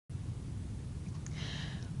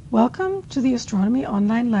Welcome to the Astronomy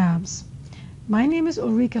Online Labs. My name is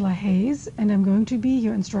Ulrike LaHaze, and I'm going to be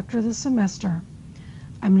your instructor this semester.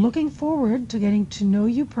 I'm looking forward to getting to know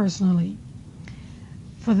you personally.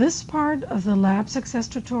 For this part of the Lab Success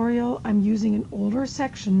tutorial, I'm using an older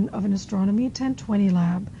section of an Astronomy 1020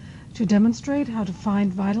 lab to demonstrate how to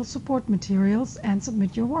find vital support materials and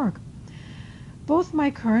submit your work. Both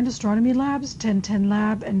my current Astronomy Labs, 1010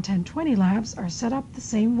 Lab and 1020 Labs, are set up the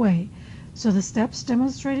same way, so the steps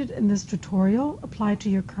demonstrated in this tutorial apply to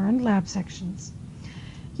your current lab sections.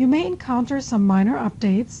 You may encounter some minor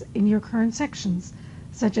updates in your current sections,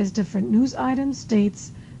 such as different news items,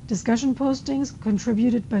 dates, discussion postings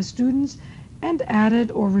contributed by students, and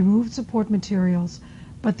added or removed support materials,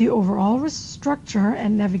 but the overall structure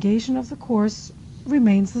and navigation of the course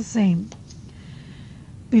remains the same.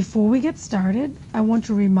 Before we get started, I want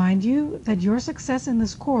to remind you that your success in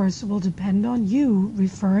this course will depend on you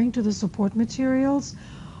referring to the support materials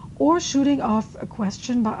or shooting off a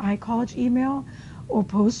question by iCollege email or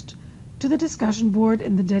post to the discussion board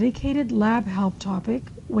in the dedicated lab help topic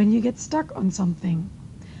when you get stuck on something.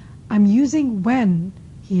 I'm using when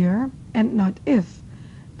here and not if,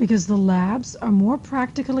 because the labs are more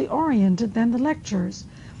practically oriented than the lectures,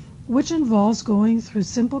 which involves going through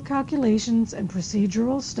simple calculations and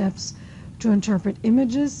procedural steps to interpret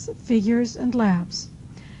images, figures, and labs.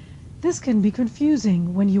 This can be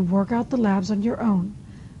confusing when you work out the labs on your own,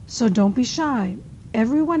 so don't be shy.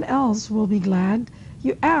 Everyone else will be glad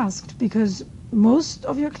you asked, because most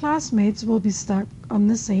of your classmates will be stuck on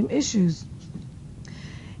the same issues.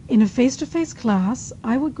 In a face-to-face class,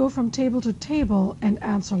 I would go from table to table and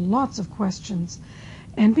answer lots of questions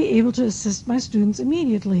and be able to assist my students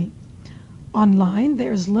immediately. Online,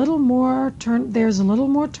 there's a little more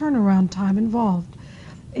turnaround time involved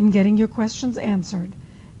in getting your questions answered.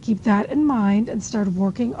 Keep that in mind and start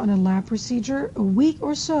working on a lab procedure a week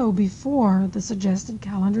or so before the suggested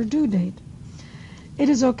calendar due date. It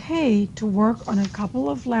is okay to work on a couple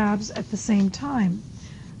of labs at the same time,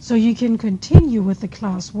 so you can continue with the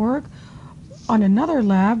classwork on another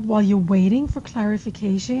lab while you're waiting for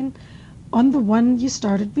clarification on the one you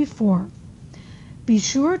started before. Be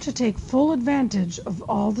sure to take full advantage of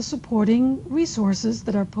all the supporting resources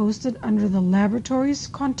that are posted under the Laboratories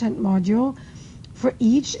Content module for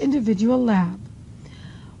each individual lab.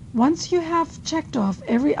 Once you have checked off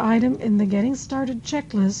every item in the Getting Started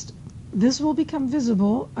checklist, this will become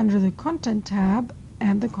visible under the Content tab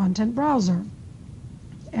and the Content browser,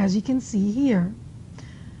 as you can see here.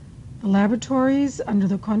 The Laboratories under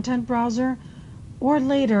the Content browser, or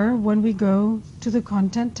later when we go to the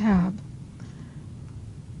Content tab.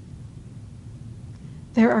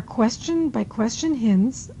 There are question-by-question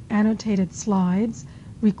hints, annotated slides,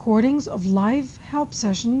 recordings of live help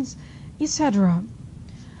sessions, etc.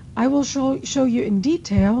 I will show you in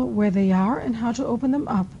detail where they are and how to open them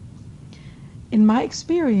up. In my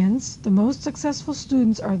experience, the most successful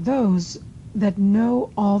students are those that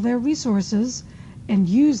know all their resources and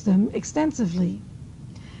use them extensively.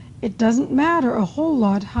 It doesn't matter a whole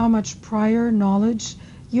lot how much prior knowledge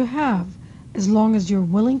you have, as long as you're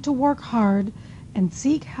willing to work hard and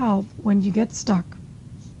seek help when you get stuck.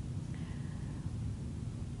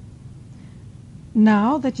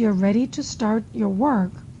 Now that you're ready to start your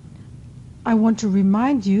work, I want to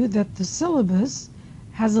remind you that the syllabus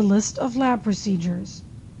has a list of lab procedures.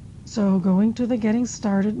 So going to the Getting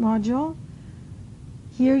Started module,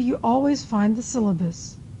 here you always find the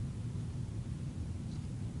syllabus.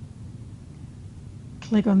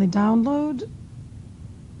 Click on the download.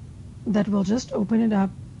 That will just open it up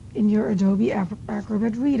in your Adobe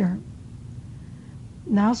Acrobat Reader.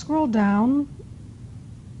 Now scroll down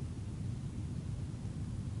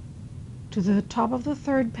to the top of the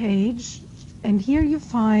third page, and here you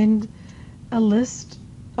find a list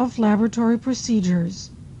of laboratory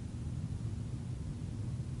procedures.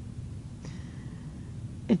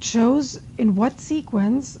 It shows in what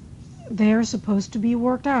sequence they are supposed to be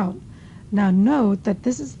worked out. Now note that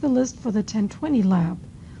this is the list for the 1020 lab.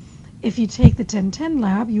 If you take the 1010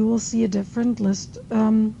 lab, you will see a different list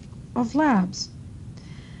of labs.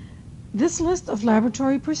 This list of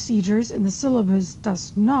laboratory procedures in the syllabus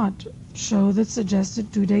does not show the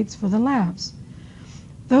suggested due dates for the labs.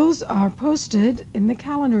 Those are posted in the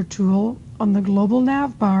calendar tool on the global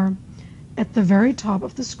nav bar at the very top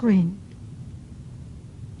of the screen.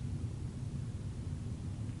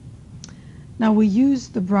 Now we use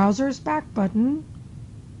the browser's back button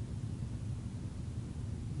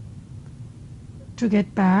to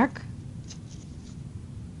get back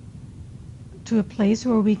to a place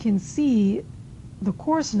where we can see the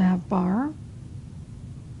course nav bar,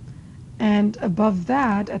 and above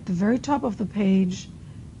that, at the very top of the page,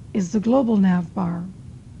 is the global nav bar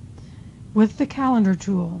with the calendar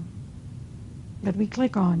tool that we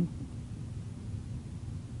click on.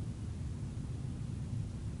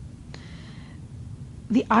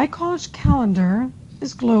 The iCollege calendar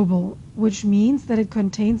is global, which means that it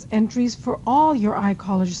contains entries for all your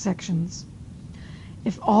iCollege sections.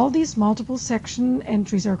 If all these multiple section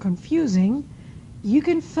entries are confusing, you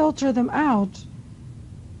can filter them out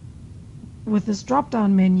with this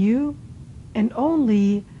drop-down menu and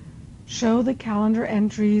only show the calendar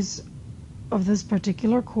entries of this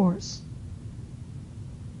particular course.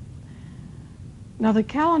 Now the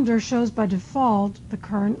calendar shows by default the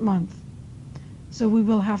current month, so we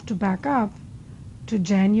will have to back up to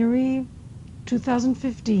January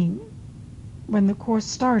 2015 when the course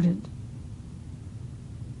started,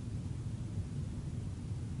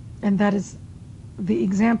 and that is the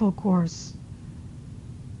example course.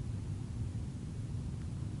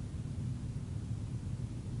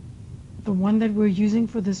 The one that we're using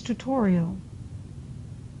for this tutorial.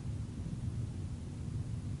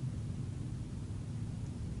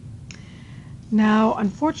 Now,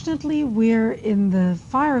 unfortunately, we're in the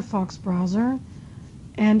Firefox browser,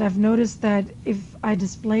 and I've noticed that if I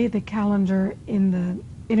display the calendar in the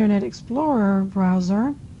Internet Explorer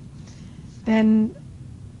browser, then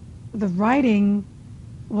the writing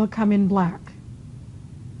will come in black.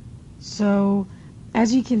 So,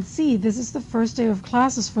 as you can see, this is the first day of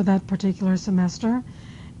classes for that particular semester,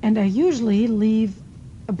 and I usually leave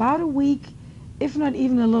about a week, if not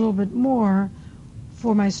even a little bit more,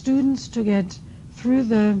 for my students to get through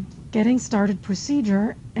the getting started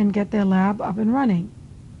procedure and get their lab up and running.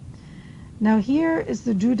 Now here is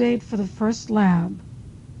the due date for the first lab.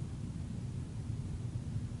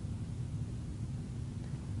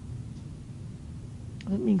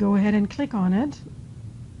 Let me go ahead and click on it.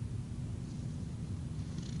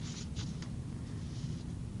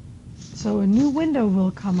 So a new window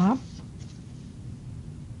will come up,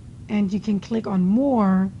 and you can click on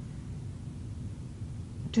More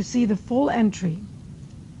to see the full entry.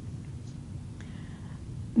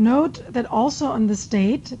 Note that also on this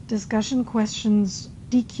date, discussion questions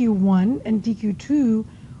DQ1 and DQ2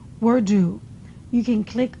 were due. You can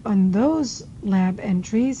click on those lab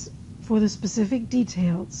entries for the specific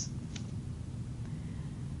details.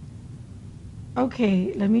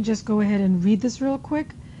 Okay, let me just go ahead and read this real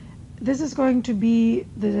quick. This is going to be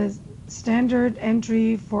the standard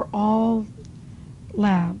entry for all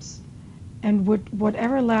labs, and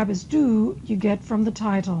whatever lab is due, you get from the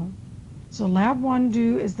title. So lab 1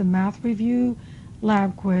 due is the math review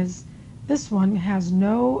lab quiz. This one has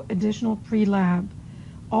no additional pre-lab.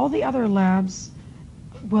 All the other labs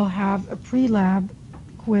will have a pre-lab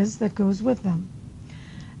quiz that goes with them.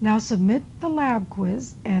 Now submit the lab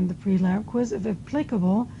quiz and the pre-lab quiz, if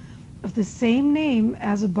applicable, of the same name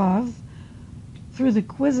as above through the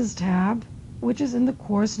Quizzes tab, which is in the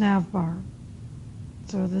course navbar.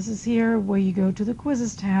 So this is here where you go to the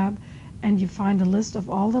Quizzes tab and you find a list of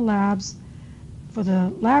all the labs for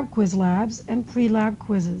the lab quiz labs and pre-lab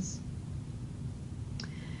quizzes.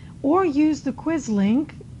 Or use the quiz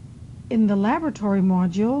link in the laboratory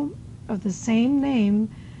module of the same name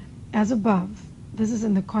as above. This is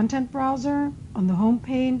in the content browser, on the home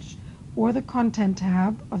page, or the content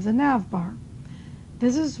tab of the navbar.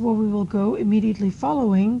 This is where we will go immediately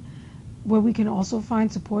following, where we can also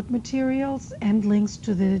find support materials and links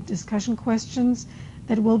to the discussion questions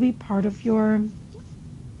that will be part of your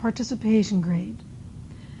participation grade.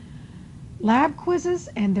 Lab quizzes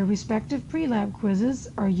and their respective pre-lab quizzes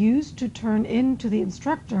are used to turn in to the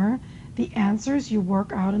instructor the answers you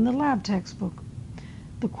work out in the lab textbook.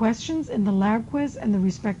 The questions in the lab quiz and the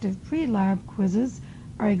respective pre-lab quizzes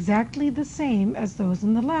are exactly the same as those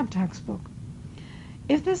in the lab textbook.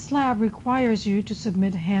 If this lab requires you to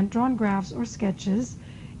submit hand-drawn graphs or sketches,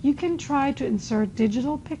 you can try to insert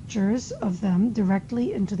digital pictures of them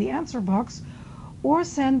directly into the answer box or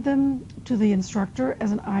send them to the instructor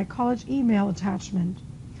as an iCollege email attachment.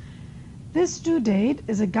 This due date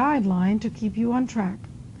is a guideline to keep you on track.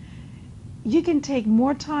 You can take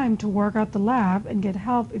more time to work out the lab and get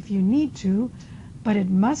help if you need to, but it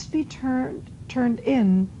must be turned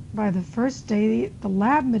in by the first day the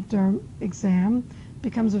lab midterm exam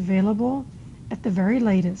becomes available at the very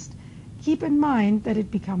latest. Keep in mind that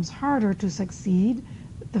it becomes harder to succeed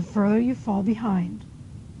the further you fall behind.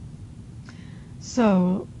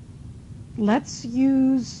 So let's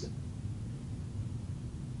use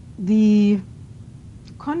the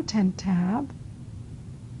content tab.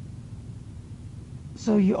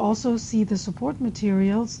 So you also see the support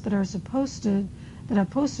materials that are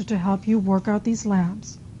posted to help you work out these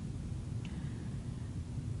labs.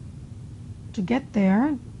 To get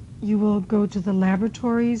there, you will go to the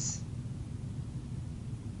laboratories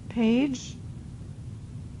page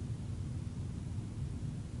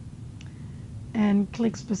and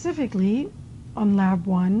click specifically on Lab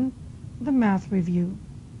 1, the math review.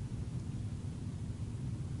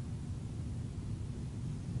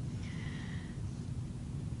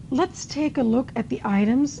 Let's take a look at the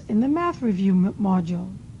items in the math review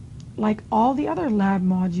module. Like all the other lab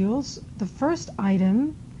modules, the first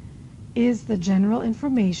item is the general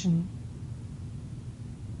information.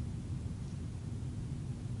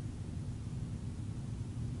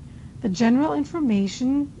 The general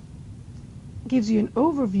information gives you an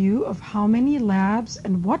overview of how many labs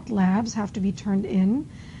and what labs have to be turned in,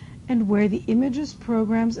 and where the images,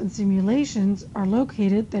 programs, and simulations are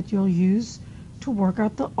located that you'll use to work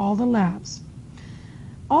out all the labs.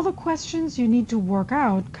 All the questions you need to work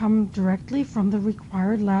out come directly from the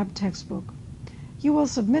required lab textbook. You will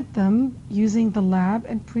submit them using the lab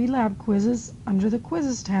and pre-lab quizzes under the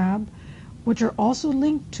Quizzes tab, which are also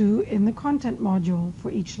linked to in the content module for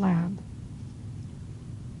each lab.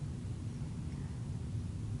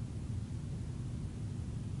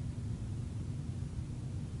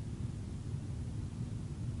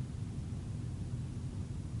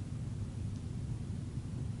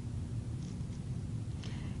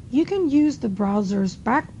 You can use the browser's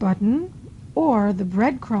back button or the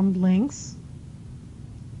breadcrumb links,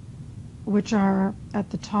 which are at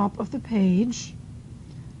the top of the page,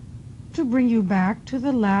 to bring you back to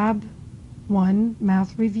the Lab 1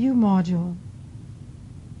 Math Review module.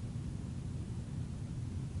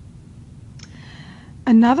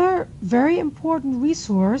 Another very important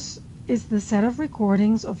resource is the set of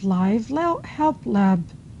recordings of live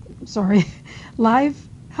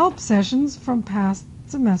help sessions from past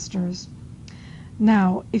semesters.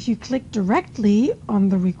 Now, if you click directly on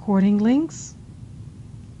the recording links,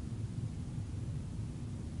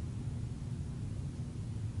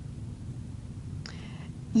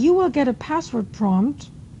 you will get a password prompt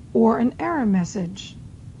or an error message.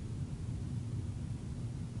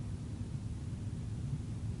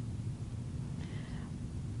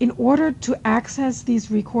 In order to access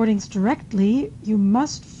these recordings directly, you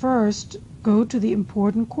must first go to the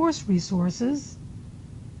important course resources.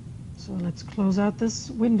 So let's close out this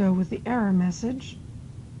window with the error message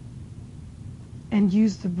and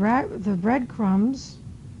use the breadcrumbs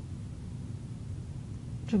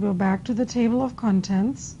to go back to the table of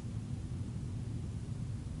contents.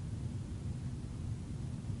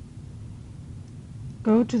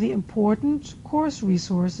 Go to the important course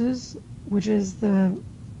resources, which is the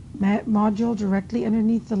module directly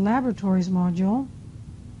underneath the laboratories module.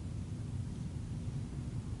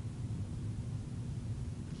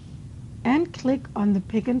 And click on the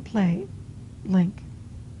Pick and Play link.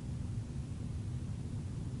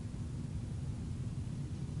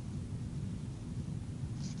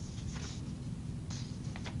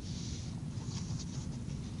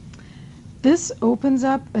 This opens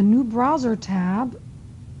up a new browser tab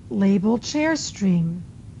labeled ShareStream.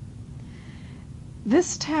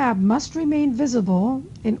 This tab must remain visible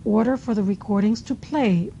in order for the recordings to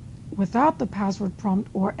play without the password prompt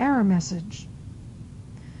or error message.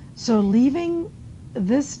 So leaving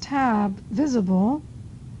this tab visible,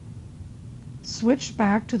 switch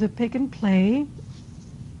back to the Pick and Play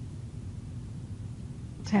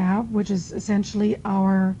tab, which is essentially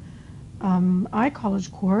our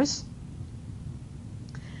iCollege course.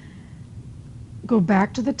 Go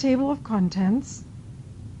back to the table of contents.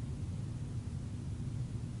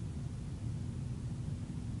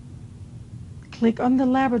 Click on the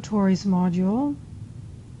Laboratories module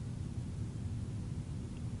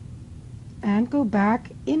and go back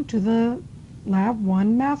into the Lab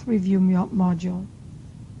 1 Math Review module.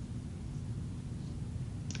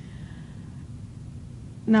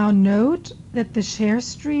 Now note that the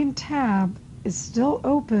ShareStream tab is still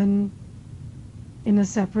open in a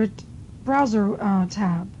separate browser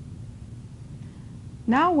tab.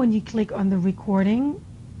 Now when you click on the recording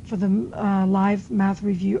for the live Math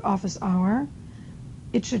Review office hour,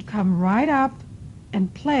 it should come right up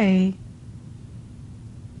and play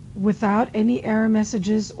without any error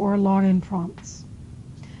messages or login prompts.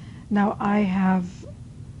 Now I have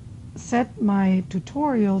set my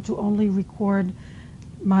tutorial to only record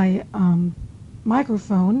my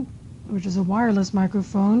microphone, which is a wireless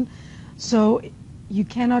microphone, so you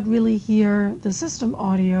cannot really hear the system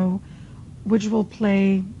audio, which will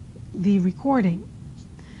play the recording.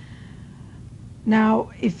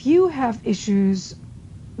 Now, if you have issues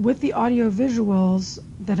with the audio visuals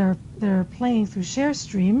that are playing through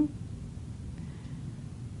ShareStream,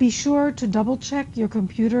 be sure to double check your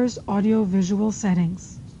computer's audio visual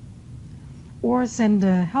settings. or send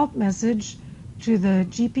a help message to the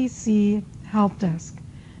GPC help desk,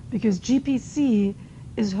 because GPC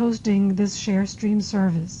is hosting this ShareStream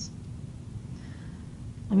service.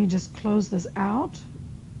 Let me just close this out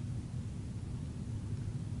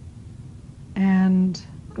and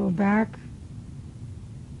go back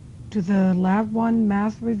to the Lab 1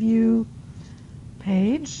 Math Review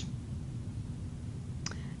page.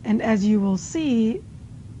 And as you will see,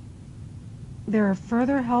 there are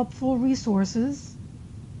further helpful resources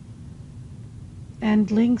and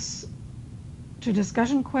links to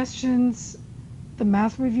discussion questions, the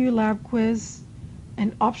Math Review Lab quiz,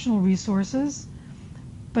 and optional resources.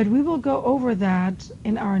 But we will go over that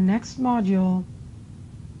in our next module,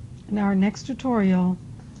 in our next tutorial,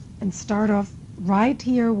 and start off right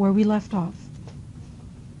here where we left off.